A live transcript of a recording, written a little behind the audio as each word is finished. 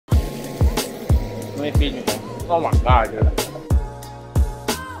Let me feed you things. Oh my God, dude.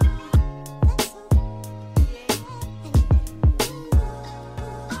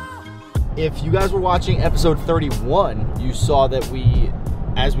 If you guys were watching episode 31, you saw that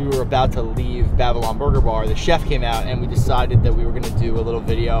as we were about to leave Babylon Burger Bar, the chef came out and we decided that we were gonna do a little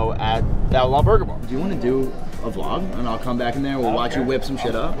video at Babylon Burger Bar. Do you wanna do a vlog? And I'll come back in there, we'll watch you whip some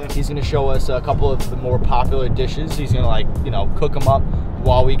shit up. He's gonna show us a couple of the more popular dishes. He's gonna, like, you know, cook them up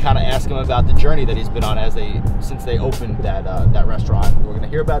while we kind of ask him about the journey that he's been on since they opened that restaurant. We're gonna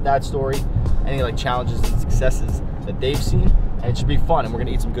hear about that story, any like challenges and successes that they've seen. And it should be fun, and we're gonna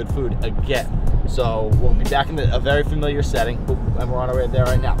eat some good food again. So we'll be back in a very familiar setting, and we're on our way there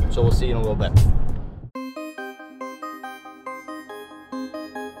right now. So we'll see you in a little bit.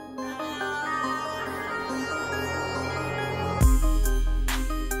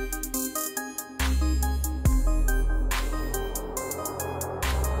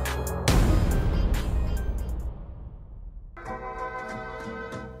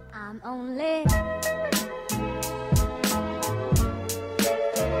 I'm only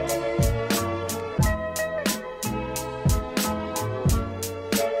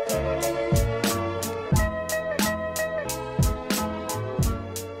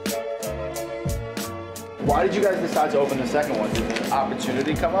Why did you guys decide to open the second one? Did an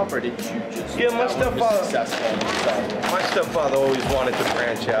opportunity come up, or did you just? Yeah, my stepfather always wanted to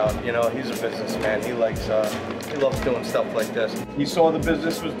branch out. You know, he's a businessman. He loves doing stuff like this. He saw the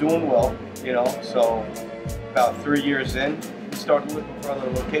business was doing well, you know, so about 3 years in, he started looking for other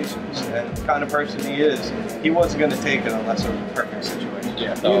locations. And the kind of person he is, he wasn't going to take it unless it was a perfect situation.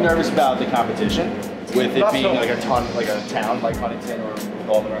 Yeah. Are you nervous about the competition with it being like a town like Huntington or with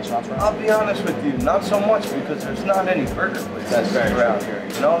all the restaurants around? I'll be honest with you, not so much, because there's not any burger places. That's very around true. here.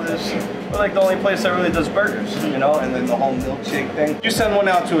 You know, we're like the only place that really does burgers. You know, and then the whole milkshake thing. You send one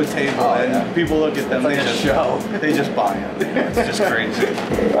out to a table and people look at them. They just buy it. It's just crazy.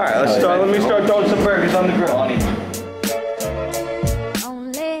 All right, let's start. Let me start throwing some burgers on the grill.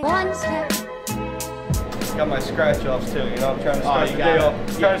 only one step. Got my scratch offs too. You know, I'm trying to start the day off.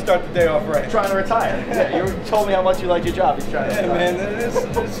 Trying to start the day off right. Trying to retire. Yeah, you told me how much you liked your job. He's trying to retire. Man,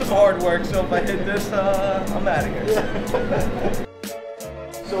 it's some hard work. So if I hit this, I'm out of here.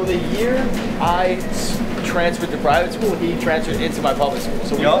 So the year I transferred to private school, he transferred into my public school.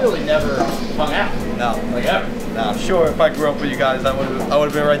 So we really never hung out. No, like ever. No, I'm sure if I grew up with you guys, I would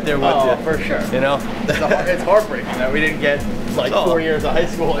have been right there with you. For sure. You know, it's heartbreaking that we didn't get like 4 years of high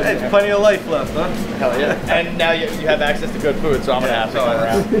school. It's plenty of life left, huh? Hell yeah. And now you have access to good food, so I'm gonna have to come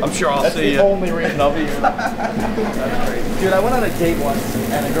around. I'm sure I'll see you. That's the only reason I'll be here. That's great. Dude, I went on a date once,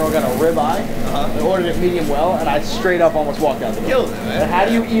 and a girl got a ribeye. I ordered it medium well, and I straight up almost walked out the door. Killed it, man. How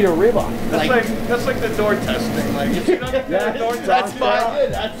do you eat a ribeye? That's like the door testing. Like, if you don't get the door test, that's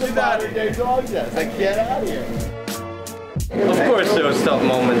the modern day dog test. Like, get out of here. Of course there was tough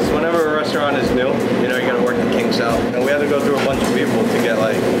moments. Whenever a restaurant is new, you know, you gotta work the kinks out. And we had to go through a bunch of people to get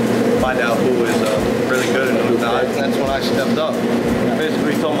find out who is really good and who's not. And that's when I stepped up. I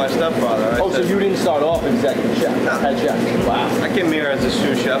basically told my stepfather. So you didn't start off executive chef, head chef. Wow. I came here as a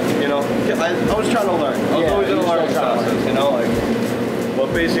sous chef, you know. I was trying to learn. I was always in a learning process, you know.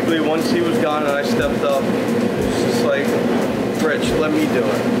 But basically once he was gone and I stepped up, it's just like, Rich, let me do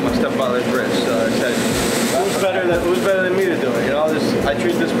it. My stepfather's Rich, so I said, who's better than me to do it? You know, I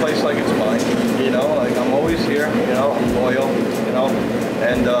treat this place like it's mine. You know, like I'm always here. You know, I'm loyal. You know,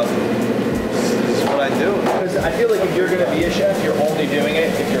 and this is what I do. Because I feel like if you're gonna be a chef, you're only doing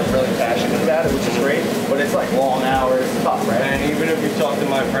it if you're really passionate about it, which is great. But it's like long hours, tough, right? And even if you talk to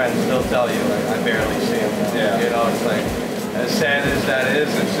my friends, they'll tell you like I barely see them. Yeah. You know, it's like as sad as that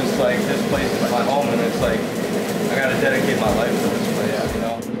is, it's just like this place is my home, and it's like I gotta dedicate my life to this place. You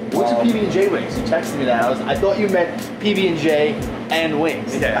know. What's a PB&J wings? You texted me that. I thought you meant PB&J and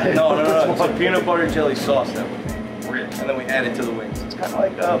wings. Yeah. No. It's a peanut butter and jelly sauce that we make, and then we add it to the wings. It's kind of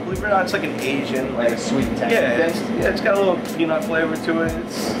like, believe it or not, it's like an Asian, like a sweet and tangy thing. It's got a little peanut flavor to it.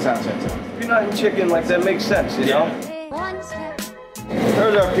 Sounds fantastic. Peanut and chicken, like that makes sense, you know. One step.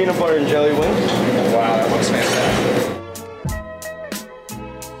 There's our peanut butter and jelly wings. Wow, that looks fantastic.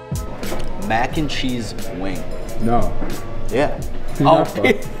 Mac and cheese wing. No. Yeah.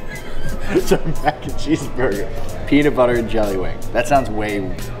 It's a mac and cheese burger. Peanut butter and jelly wing. That sounds way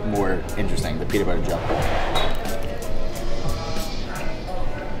more interesting, the peanut butter and jelly.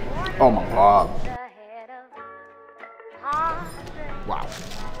 Oh my God. Wow.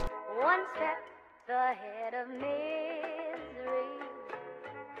 One step ahead of misery.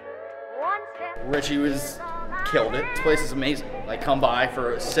 One step. Richie killed it. This place is amazing. Like, come by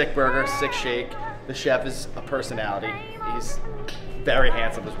for a sick burger, sick shake. The chef is a personality. He's very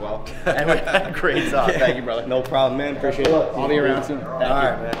handsome as well. And we had a great time. Thank you, brother. No problem, man. Appreciate it. I'll be around soon. Thank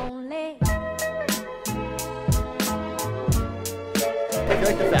you. Man. Only I feel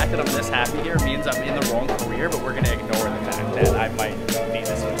like the fact that I'm this happy here means I'm in the wrong career, but we're gonna ignore the fact that I might